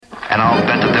And I'll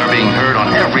bet that they're being heard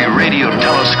on every radio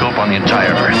telescope on the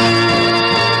entire Earth.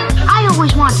 I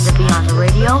always wanted to be on the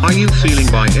radio. Are you feeling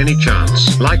by any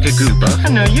chance like a goober? I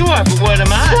know you are, but what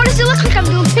am I? What does it look like I'm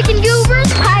doing, picking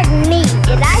goobers? Pardon me,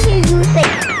 did I hear you say...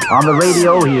 On the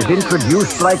radio, he is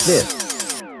introduced like this.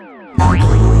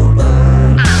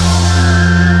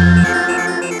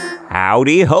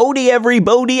 Howdy hody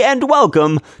everybody, and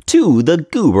welcome to the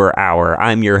Goober Hour.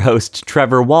 I'm your host,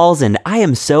 Trevor Walls, and I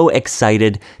am so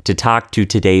excited to talk to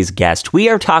today's guest. We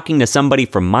are talking to somebody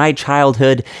from my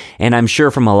childhood, and I'm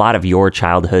sure from a lot of your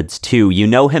childhoods too. You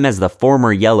know him as the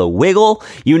former Yellow Wiggle.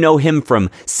 You know him from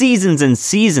seasons and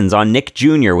seasons on Nick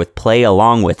Jr. with Play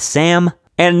Along with Sam.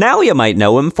 And now you might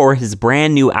know him for his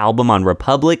brand new album on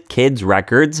Republic Kids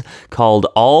Records called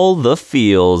All the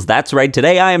Feels. That's right,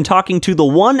 today I am talking to the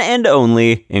one and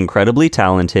only, incredibly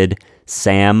talented,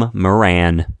 Sam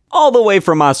Moran. All the way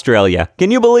from Australia.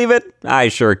 Can you believe it? I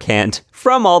sure can't.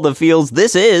 From All the Feels,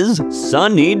 this is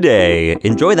Sunny Day.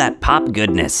 Enjoy that pop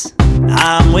goodness.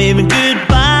 I'm waving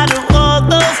goodbye to all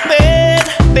those bad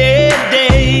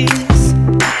days.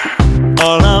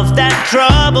 All of that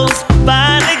trouble's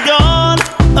finally gone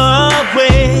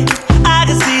away. I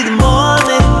can see the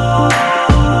morning.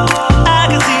 I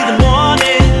can see the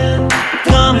morning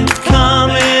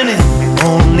coming in.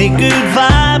 Only good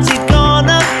vibes you're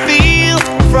gonna feel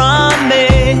from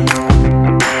me.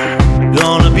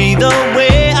 Gonna be the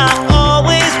way I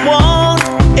always want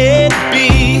it to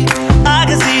be. I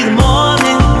can see the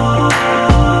morning.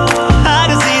 I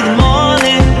can see the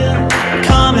morning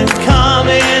coming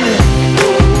in.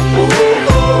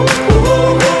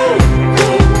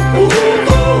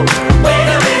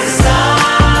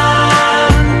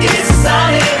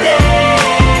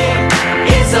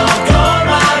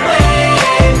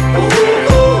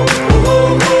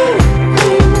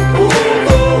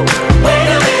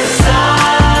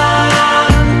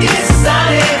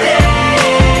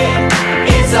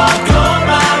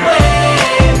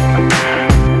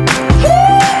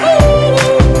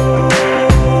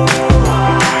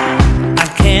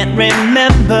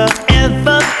 Remember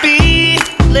ever feeling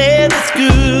this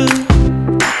good.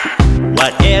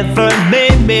 Whatever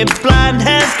made me blind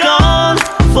has gone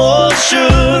for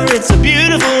sure. It's a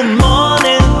beautiful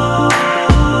morning.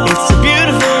 It's a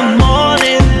beautiful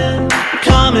morning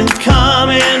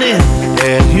coming in.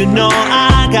 And you know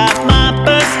I got my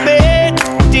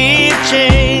perspective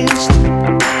changed.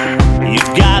 You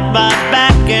got my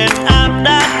back and I'm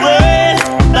not worried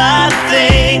about a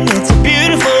thing. It's a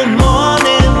beautiful morning.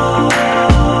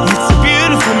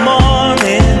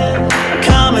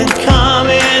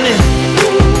 Coming in.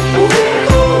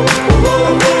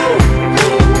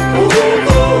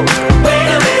 Wake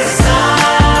up, it's the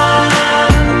sun.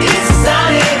 It's a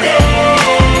sunny day.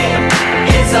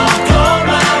 It's all going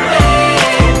my way.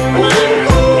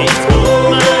 It's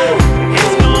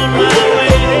going my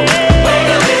way. Wake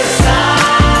up, it's the sun.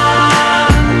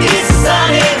 It's a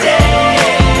sunny day.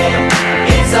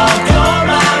 It's all going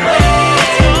my way.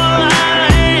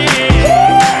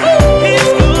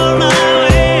 It's going my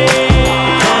way.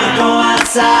 Gonna go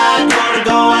outside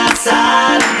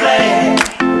and play.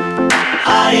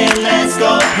 Oh yeah, let's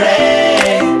go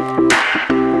play.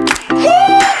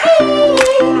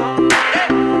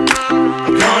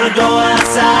 Gonna go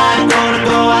outside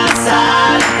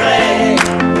and play.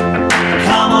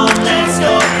 Come on, let's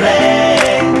go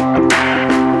play.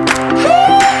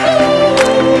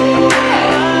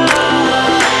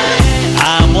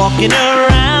 I'm walking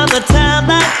around the town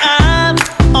like I'm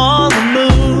on the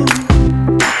move.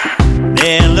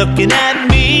 They're looking at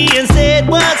me and said,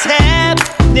 what's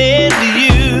happening to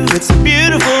you? It's a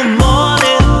beautiful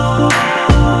morning.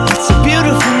 It's a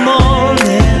beautiful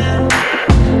morning.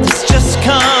 It's just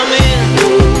coming.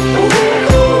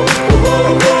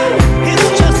 It's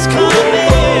just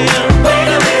coming. Wake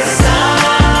up, it's the sun.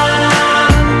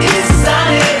 It's a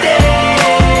sunny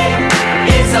day.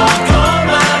 It's all going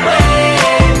my way.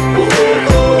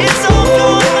 It's all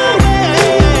going my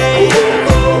way.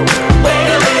 Wake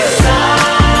up, it's the sun.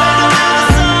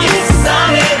 It's a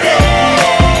sunny day.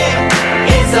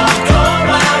 It's all going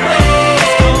my way.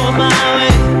 It's going my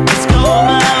way.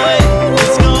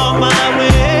 It's going my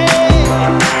way.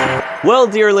 Well,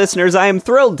 dear listeners, I am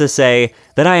thrilled to say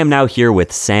that I am now here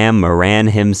with Sam Moran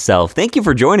himself. Thank you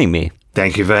for joining me.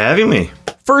 Thank you for having me.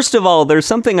 First of all, there's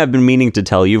something I've been meaning to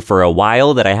tell you for a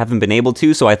while that I haven't been able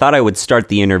to, so I thought I would start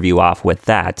the interview off with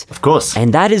that. Of course.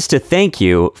 And that is to thank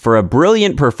you for a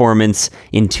brilliant performance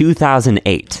in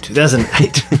 2008.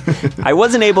 2008. I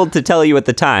wasn't able to tell you at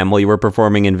the time while you were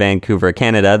performing in Vancouver,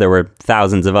 Canada. There were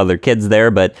thousands of other kids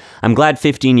there, but I'm glad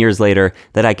 15 years later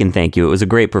that I can thank you. It was a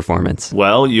great performance.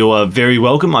 Well, you are very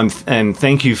welcome, and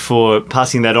thank you for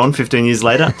passing that on 15 years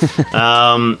later.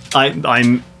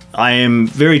 I am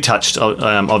very touched,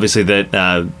 obviously,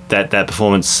 that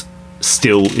performance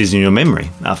still is in your memory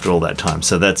after all that time.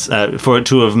 So that's for it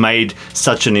to have made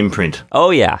such an imprint. Oh,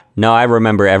 yeah. No, I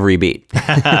remember every beat.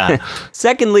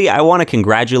 Secondly, I want to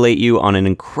congratulate you on an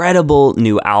incredible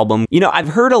new album. You know, I've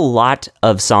heard a lot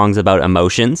of songs about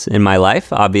emotions in my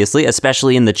life, obviously,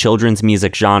 especially in the children's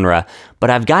music genre. But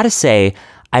I've got to say,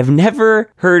 I've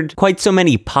never heard quite so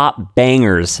many pop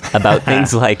bangers about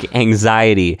things like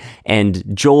anxiety and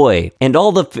joy and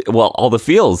all the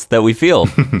feels that we feel.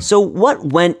 So what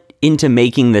went into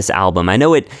making this album? I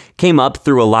know it came up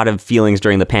through a lot of feelings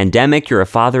during the pandemic. You're a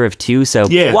father of two, so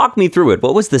walk me through it.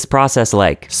 What was this process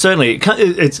like? Certainly.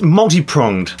 It's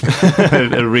multi-pronged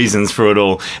reasons for it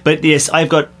all. But yes, I've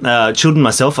got children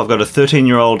myself. I've got a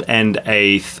 13-year-old and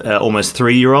a almost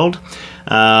 3-year-old.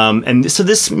 And so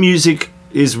this music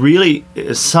is really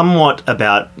somewhat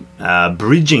about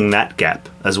bridging that gap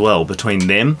as well between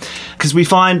them. Because we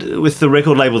find with the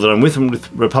record label that I'm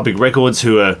with Republic Records,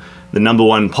 who are the number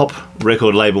one pop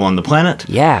record label on the planet.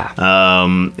 Yeah.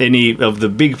 Any of the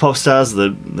big pop stars,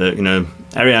 the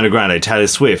Ariana Grande, Taylor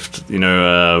Swift,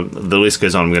 the list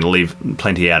goes on. I'm going to leave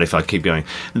plenty out if I keep going.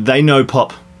 They know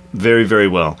pop very, very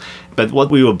well. But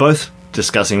what we were both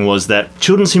discussing was that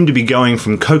children seem to be going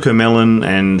from Cocomelon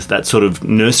and that sort of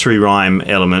nursery rhyme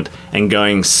element and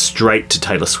going straight to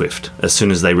Taylor Swift as soon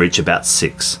as they reach about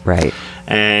 6. Right.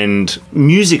 And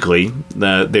musically,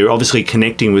 they're obviously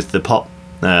connecting with the pop,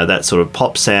 that sort of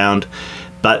pop sound,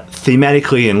 but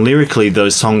thematically and lyrically,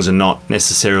 those songs are not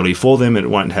necessarily for them. It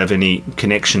won't have any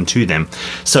connection to them.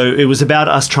 So it was about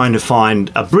us trying to find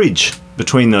a bridge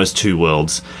between those two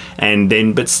worlds,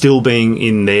 but still being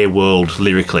in their world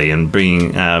lyrically and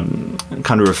being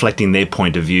kind of reflecting their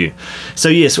point of view. So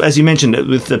yes, as you mentioned,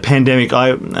 with the pandemic,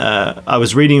 I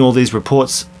was reading all these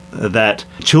reports that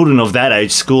children of that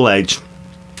age, school age,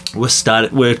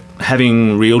 were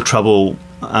having real trouble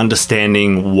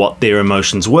understanding what their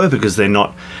emotions were, because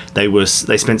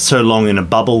they spent so long in a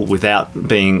bubble without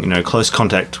being close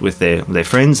contact with their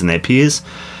friends and their peers.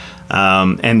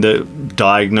 And the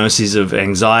diagnoses of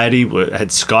anxiety had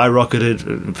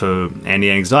skyrocketed for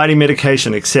anti-anxiety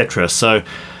medication, etc. So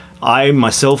I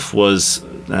myself went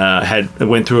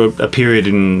through a period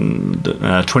in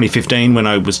 2015 when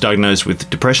I was diagnosed with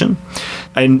depression.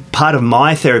 And part of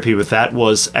my therapy with that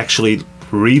was actually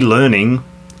relearning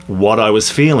what I was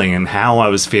feeling and how I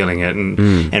was feeling it,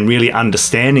 and really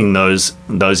understanding those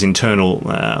internal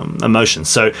emotions.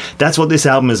 So that's what this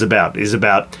album is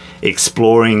about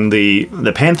exploring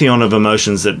the pantheon of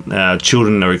emotions that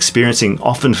children are experiencing,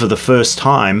 often for the first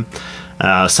time,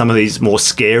 some of these more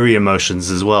scary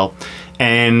emotions as well,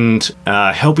 and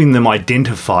helping them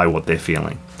identify what they're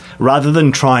feeling, rather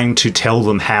than trying to tell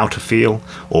them how to feel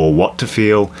or what to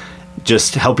feel.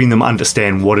 Just helping them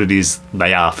understand what it is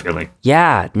they are feeling.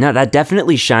 Yeah, no, that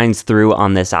definitely shines through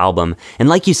on this album. And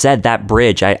like you said, that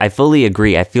bridge, I fully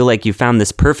agree. I feel like you found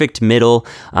this perfect middle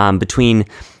between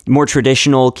more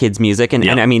traditional kids' music. And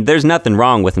I mean, there's nothing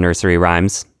wrong with nursery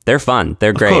rhymes. They're fun.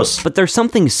 They're great. Of course. But there's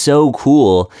something so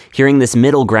cool hearing this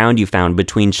middle ground you found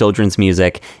between children's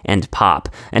music and pop,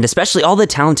 and especially all the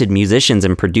talented musicians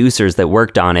and producers that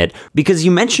worked on it. Because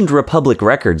you mentioned Republic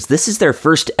Records. This is their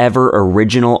first ever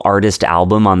original artist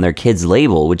album on their kids'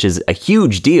 label, which is a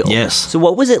huge deal. Yes. So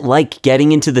what was it like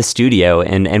getting into the studio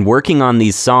and working on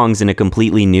these songs in a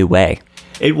completely new way?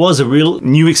 It was a real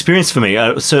new experience for me.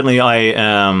 Certainly,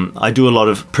 I do a lot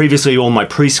of... Previously, all my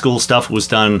preschool stuff was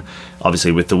done,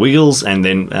 obviously, with the Wiggles, and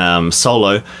then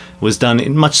solo was done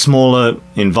in a much smaller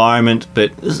environment.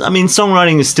 But, I mean,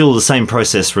 songwriting is still the same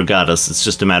process regardless. It's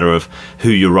just a matter of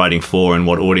who you're writing for and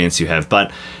what audience you have.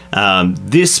 But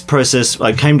this process,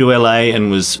 I came to LA and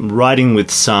was writing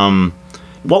with some...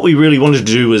 What we really wanted to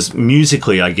do was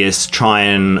musically, I guess, try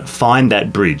and find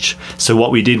that bridge. So what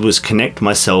we did was connect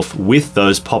myself with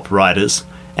those pop writers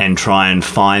and try and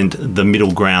find the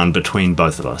middle ground between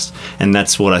both of us. And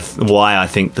that's why I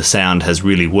think the sound has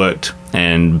really worked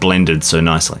and blended so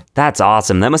nicely. That's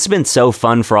awesome. That must have been so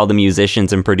fun for all the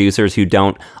musicians and producers who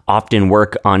don't often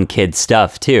work on kids'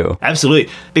 stuff, too.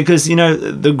 Absolutely. Because,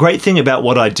 the great thing about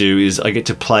what I do is I get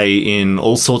to play in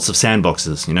all sorts of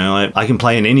sandboxes. I can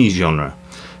play in any genre.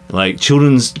 Like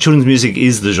children's music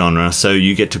is the genre, so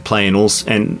you get to play in all,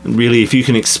 and really if you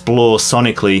can explore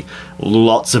sonically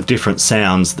lots of different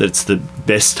sounds, that's the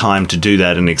best time to do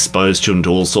that and expose children to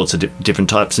all sorts of different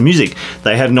types of music.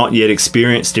 They have not yet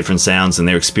experienced different sounds, and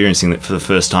they're experiencing it for the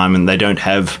first time, and they don't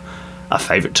have a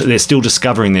favorite. They're still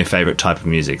discovering their favorite type of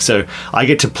music. So I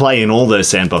get to play in all those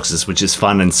sandboxes, which is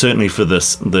fun, and certainly for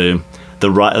the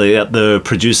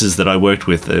producers that I worked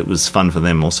with, it was fun for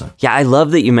them also. Yeah, I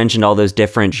love that you mentioned all those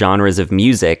different genres of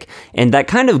music, and that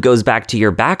kind of goes back to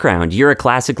your background. You're a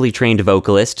classically trained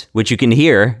vocalist, which you can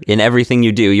hear in everything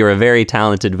you do. You're a very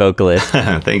talented vocalist.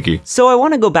 Thank you. So I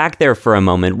want to go back there for a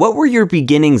moment. What were your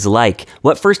beginnings like?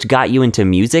 What first got you into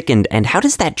music, and how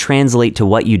does that translate to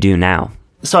what you do now?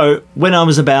 So when I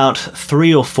was about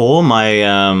 3 or 4,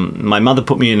 my mother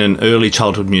put me in an early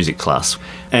childhood music class,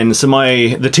 and so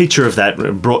the teacher of that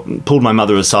pulled my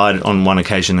mother aside on one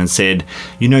occasion and said,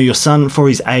 "You know, your son, for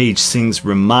his age, sings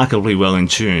remarkably well in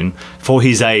tune. For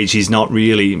his age, he's not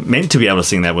really meant to be able to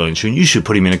sing that well in tune. You should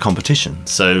put him in a competition."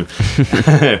 So,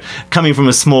 coming from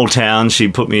a small town, she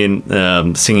put me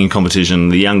in singing competition.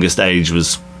 The youngest age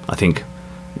was, I think,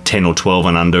 10 or 12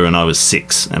 and under, and I was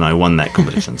 6, and I won that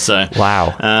competition. So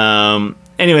wow.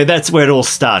 Anyway, that's where it all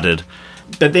started.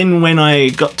 But then when I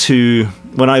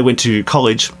went to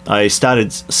college, I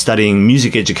started studying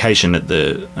music education at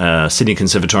the Sydney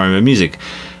Conservatorium of Music.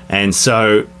 And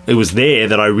so it was there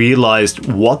that I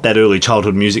realized what that early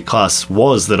childhood music class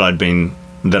was that I'd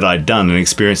done and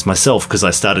experienced myself, because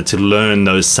I started to learn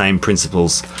those same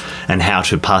principles and how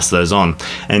to pass those on.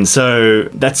 And so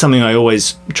that's something I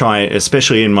always try,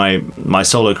 especially in my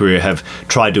solo career, have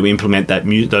tried to implement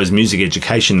those music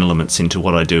education elements into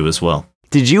what I do as well.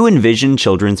 Did you envision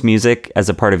children's music as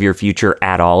a part of your future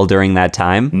at all during that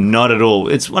time? Not at all.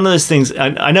 It's one of those things,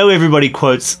 I know everybody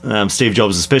quotes Steve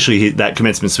Jobs, especially that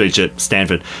commencement speech at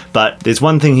Stanford, but there's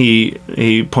one thing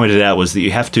he pointed out, was that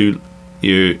you have to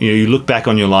You look back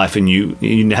on your life and you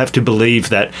have to believe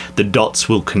that the dots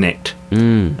will connect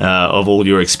of all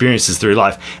your experiences through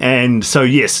life. And so,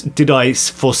 yes, did I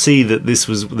foresee that this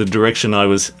was the direction I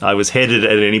was headed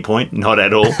at any point? Not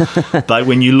at all. But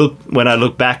when I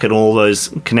look back at all those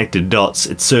connected dots,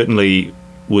 it certainly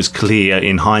was clear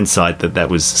in hindsight that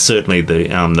was certainly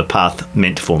the path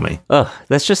meant for me. Ugh,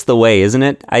 that's just the way, isn't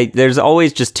it? There's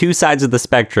always just two sides of the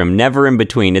spectrum, never in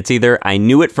between. It's either I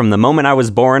knew it from the moment I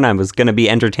was born, I was going to be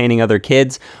entertaining other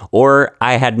kids, or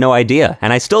I had no idea,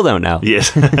 and I still don't know.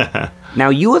 Yes. Now,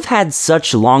 you have had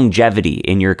such longevity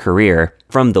in your career,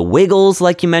 from the Wiggles,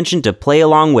 like you mentioned, to Play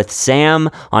Along with Sam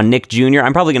on Nick Jr.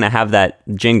 I'm probably going to have that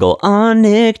jingle, on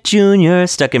Nick Jr.,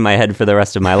 stuck in my head for the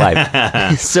rest of my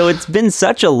life. So it's been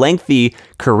such a lengthy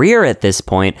career at this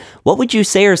point. What would you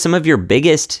say are some of your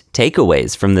biggest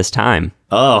takeaways from this time?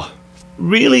 Oh,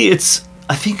 really,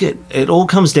 I think it all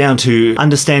comes down to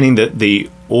understanding that the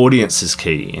audience is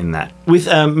key in that. With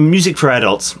music for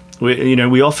adults,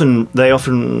 they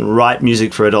often write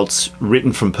music for adults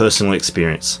written from personal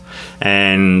experience,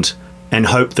 and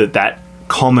hope that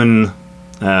common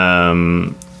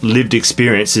lived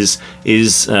experience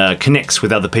is connects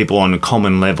with other people on a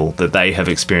common level, that they have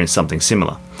experienced something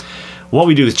similar. What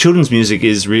we do with children's music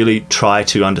is really try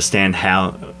to understand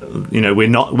how,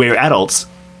 we're adults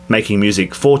making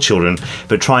music for children,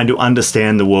 but trying to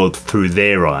understand the world through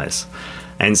their eyes.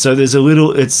 And so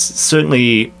it's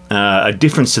certainly a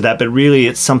difference to that, but really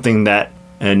it's something that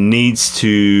needs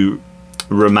to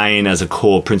remain as a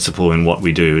core principle in what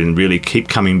we do, and really keep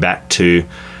coming back to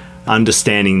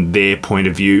understanding their point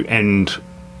of view and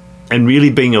really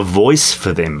being a voice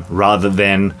for them, rather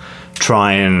than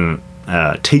try and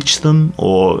teach them,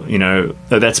 or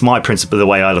that's my principle. The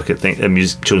way I look at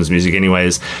children's music anyway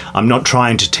is I'm not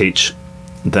trying to teach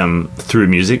them through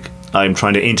music. I'm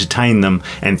trying to entertain them,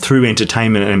 and through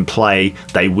entertainment and play,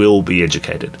 they will be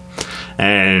educated.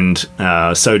 And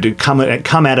so to come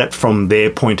at it from their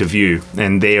point of view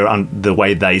and the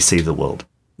way they see the world.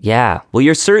 Yeah, well,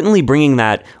 you're certainly bringing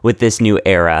that with this new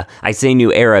era. I say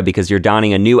new era because you're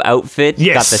donning a new outfit. Yes.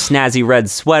 You've got the snazzy red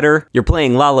sweater. You're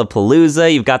playing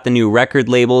Lollapalooza. You've got the new record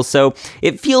label. So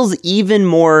it feels even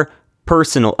more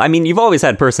personal. I mean, you've always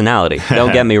had personality,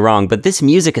 don't get me wrong, but this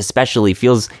music especially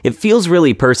feels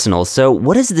really personal. So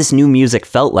what has this new music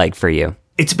felt like for you?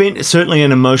 It's been certainly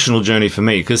an emotional journey for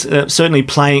me, because certainly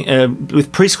playing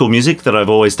with preschool music that I've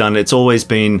always done, it's always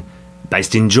been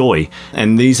based in joy,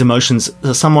 and these emotions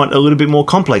are somewhat a little bit more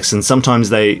complex, and sometimes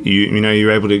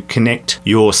you're able to connect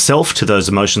yourself to those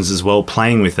emotions as well,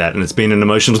 playing with that. And it's been an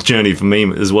emotional journey for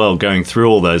me as well, going through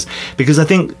all those, because I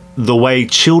think the way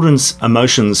children's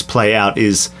emotions play out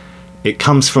is it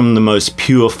comes from the most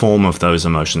pure form of those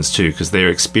emotions too, because they're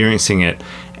experiencing it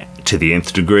to the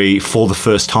nth degree for the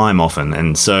first time often.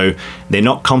 And so they're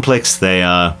not complex, they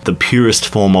are the purest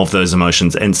form of those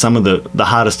emotions and some of the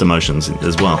hardest emotions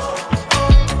as well.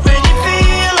 When you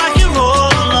feel like you're all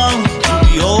alone, you'll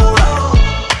be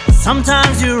alright.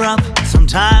 Sometimes you're up,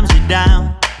 sometimes you're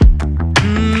down.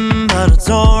 But it's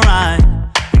alright.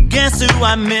 And guess who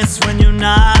I miss when you're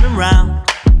not around?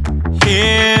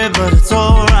 Yeah, but it's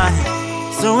alright.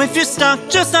 So if you're stuck,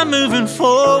 just start moving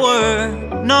forward.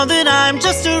 Know that I'm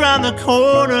just around the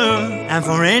corner. And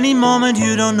for any moment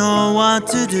you don't know what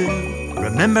to do,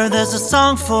 remember there's a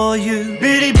song for you.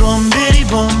 Biddy boom, biddy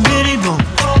boom, biddy boom.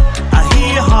 I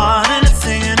hear your heart and it's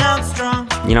singing out strong.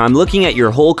 You know, I'm looking at your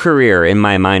whole career in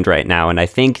my mind right now, and I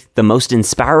think the most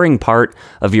inspiring part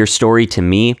of your story to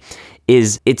me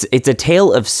is it's a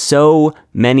tale of so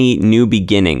many new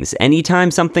beginnings. Anytime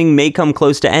something may come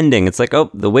close to ending, it's like, oh,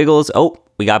 the Wiggles, oh,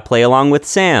 we got Play Along with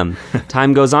Sam.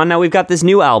 Time goes on, now we've got this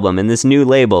new album and this new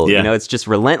label. Yeah. You know, it's just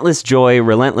relentless joy,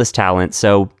 relentless talent.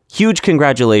 So huge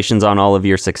congratulations on all of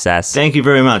your success. Thank you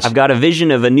very much. I've got a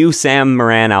vision of a new Sam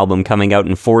Moran album coming out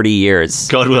in 40 years.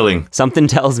 God willing. Something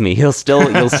tells me you'll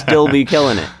still be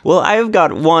killing it. Well, I've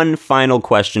got one final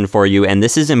question for you, and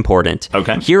this is important.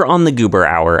 Okay. Here on the Goober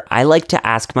Hour, I like to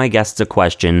ask my guests a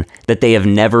question that they have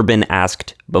never been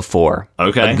asked before.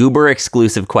 Okay. A Goober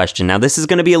exclusive question. Now, this is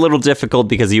going to be a little difficult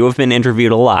because you have been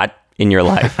interviewed a lot in your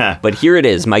life. But here it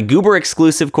is, my Goober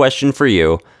exclusive question for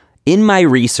you. In my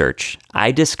research,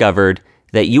 I discovered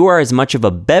that you are as much of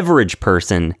a beverage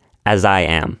person as I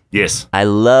am. Yes. I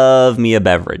love me a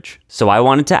beverage. So I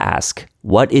wanted to ask,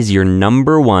 what is your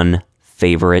number one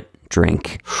favorite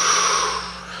drink?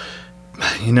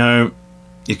 You know,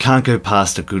 you can't go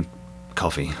past a good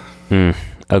coffee.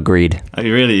 Agreed.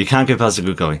 You can't go past a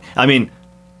good coffee. I mean,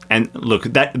 and look,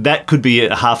 that could be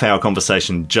a half-hour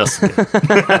conversation just there.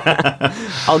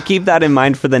 I'll keep that in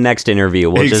mind for the next interview.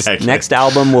 Exactly. Next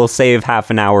album, we'll save half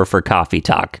an hour for coffee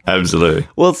talk. Absolutely.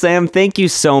 Well, Sam, thank you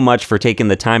so much for taking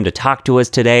the time to talk to us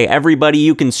today. Everybody,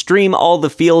 you can stream All the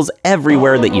Feels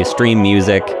everywhere that you stream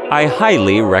music. I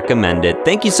highly recommend it.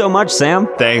 Thank you so much, Sam.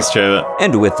 Thanks, Trevor.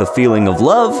 And with the feeling of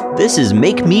love, this is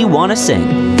Make Me Wanna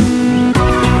Sing.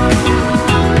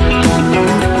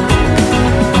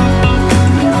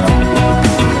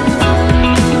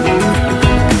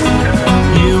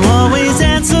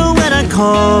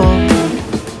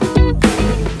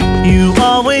 You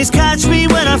always catch me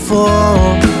when I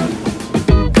fall.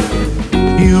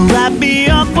 You wrap me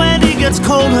up when it gets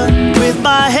colder, with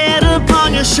my head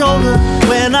upon your shoulder,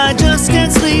 when I just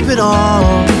can't sleep at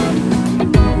all.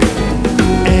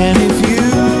 And if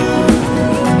you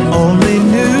only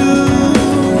knew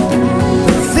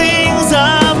the things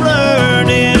I'm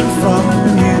learning from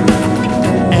you,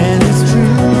 and it's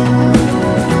true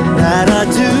that I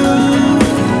do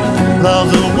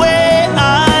love the way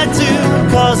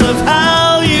because of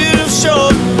how you've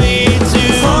shown me to.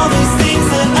 All these things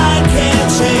that I can't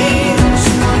change,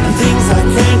 and things I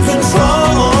can't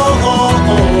control.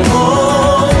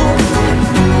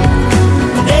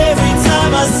 And every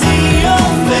time I see your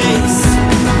face,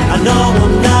 I know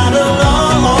I'm not alone.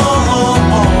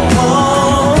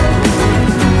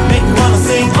 Make me wanna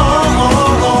sing.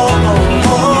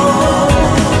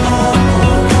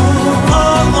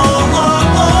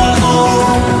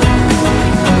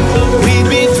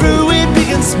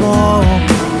 Small.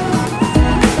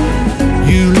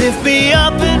 You lift me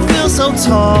up and feel so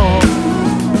tall.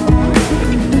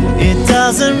 It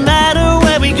doesn't matter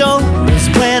where we go, 'cause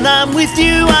when I'm with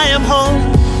you I am home.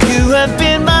 You have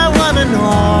been my one and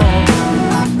all.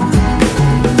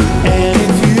 And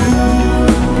if you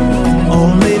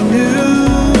only knew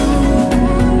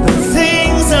the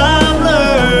things I'm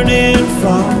learning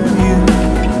from you,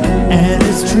 and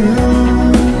it's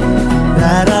true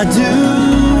that I do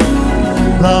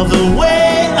love the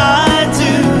way I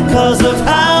do, 'cause of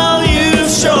how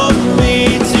you've shown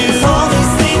me to. All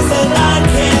these things that I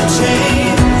can't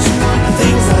change, and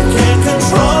things I can't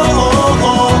control.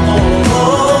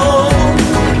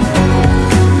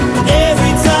 And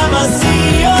every time I see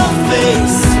your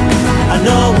face, I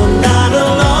know I'm not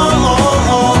alone.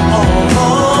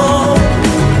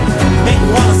 Make me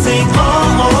wanna sing.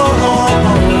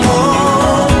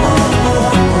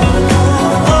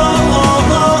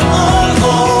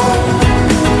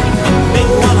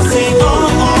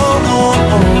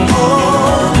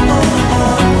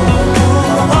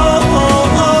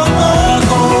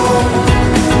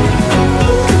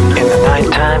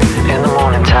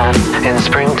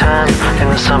 In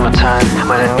the summertime,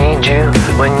 when I need you,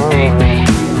 when you need me.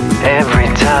 Every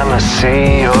time I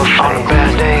see your face, on a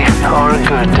bad day or a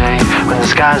good day, when the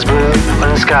sky's blue, when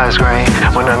the sky's gray,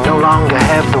 when I no longer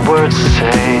have the words to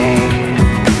say.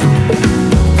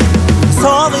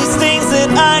 There's all these things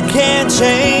that I can't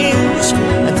change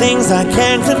and things I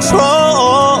can't control.